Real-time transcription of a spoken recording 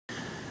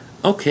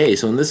Okay,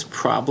 so in this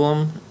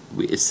problem,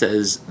 it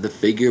says the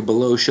figure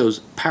below shows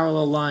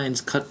parallel lines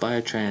cut by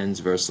a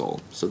transversal.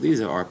 So these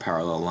are our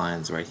parallel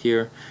lines right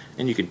here,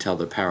 and you can tell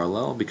they're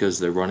parallel because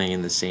they're running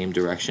in the same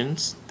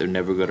directions. They're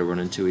never going to run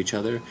into each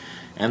other.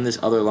 And this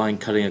other line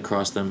cutting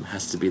across them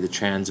has to be the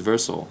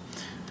transversal.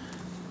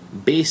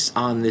 Based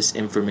on this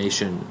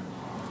information,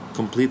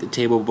 complete the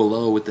table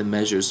below with the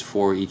measures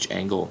for each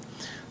angle.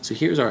 So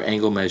here's our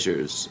angle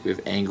measures. We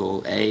have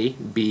angle A,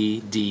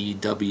 B, D,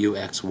 W,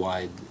 X,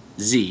 Y,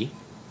 Z.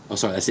 Oh,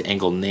 sorry, that's the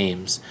angle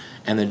names.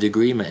 And the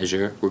degree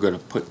measure we're going to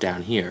put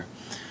down here.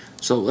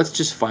 So let's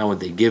just find what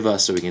they give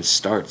us so we can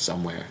start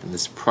somewhere in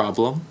this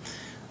problem.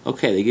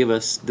 Okay, they give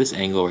us this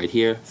angle right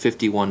here,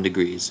 51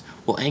 degrees.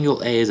 Well,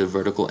 angle A is a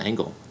vertical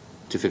angle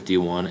to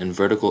 51, and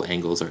vertical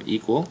angles are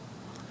equal.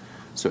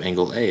 So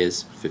angle A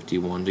is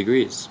 51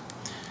 degrees.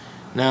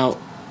 Now,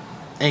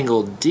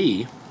 angle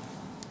D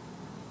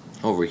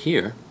over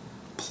here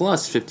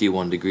plus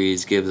 51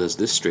 degrees gives us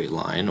this straight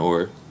line,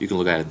 or you can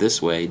look at it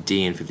this way,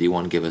 D and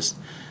 51 give us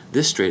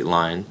this straight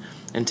line,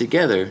 and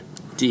together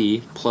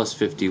D plus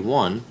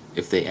 51,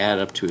 if they add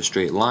up to a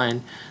straight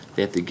line,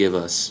 they have to give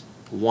us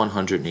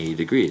 180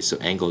 degrees. So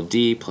angle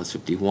D plus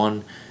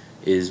 51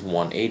 is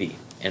 180.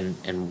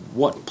 And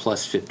what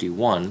plus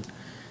 51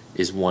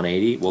 is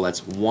 180? Well, that's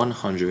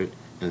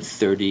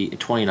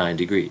 29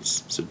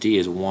 degrees. So D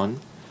is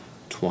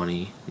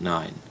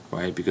 129,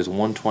 right? Because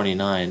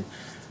 129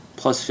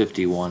 plus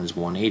 51 is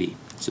 180.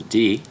 So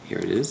D, here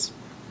it is,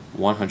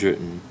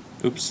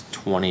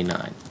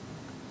 29.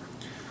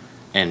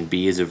 And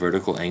B is a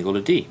vertical angle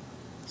to D.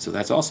 So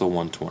that's also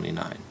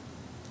 129.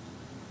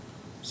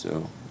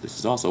 So this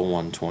is also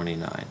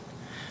 129.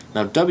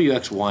 Now W,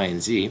 X, Y,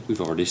 and Z we've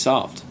already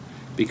solved.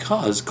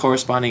 Because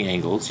corresponding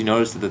angles, you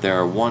notice that there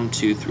are 1,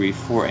 2, 3,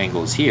 4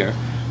 angles here.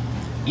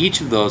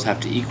 Each of those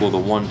have to equal the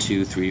 1,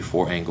 2, 3,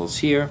 4 angles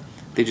here.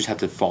 They just have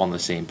to fall in the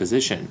same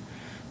position.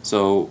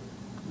 So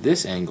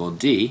this angle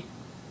D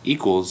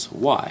equals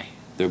Y.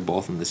 They're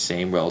both in the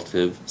same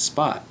relative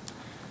spot,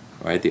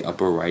 right? The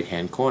upper right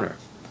hand corner.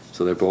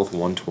 So they're both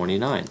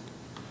 129.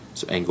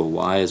 So angle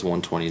Y is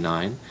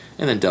 129,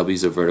 and then W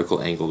is a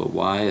vertical angle to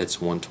Y, that's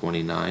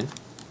 129.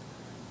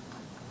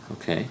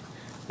 Okay,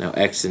 now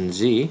X and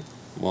Z,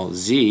 well,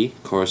 Z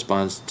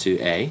corresponds to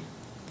A,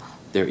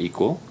 they're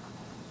equal,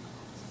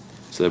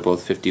 so they're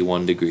both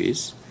 51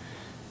 degrees,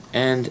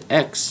 and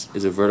X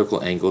is a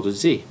vertical angle to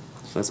Z,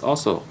 so that's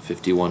also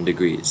 51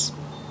 degrees,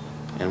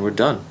 and we're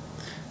done.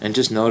 And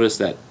just notice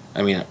that,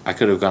 I mean, I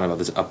could have gone about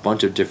this a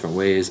bunch of different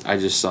ways. I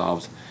just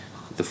solved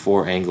the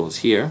 4 angles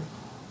here,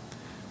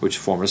 which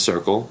form a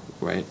circle,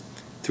 right,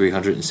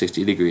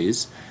 360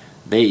 degrees.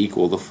 They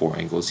equal the 4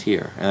 angles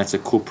here. And that's a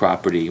cool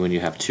property when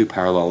you have 2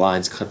 parallel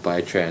lines cut by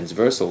a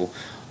transversal.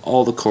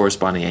 All the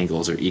corresponding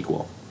angles are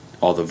equal.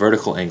 All the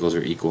vertical angles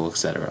are equal,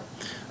 etc.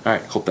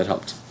 Alright, hope that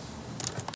helped.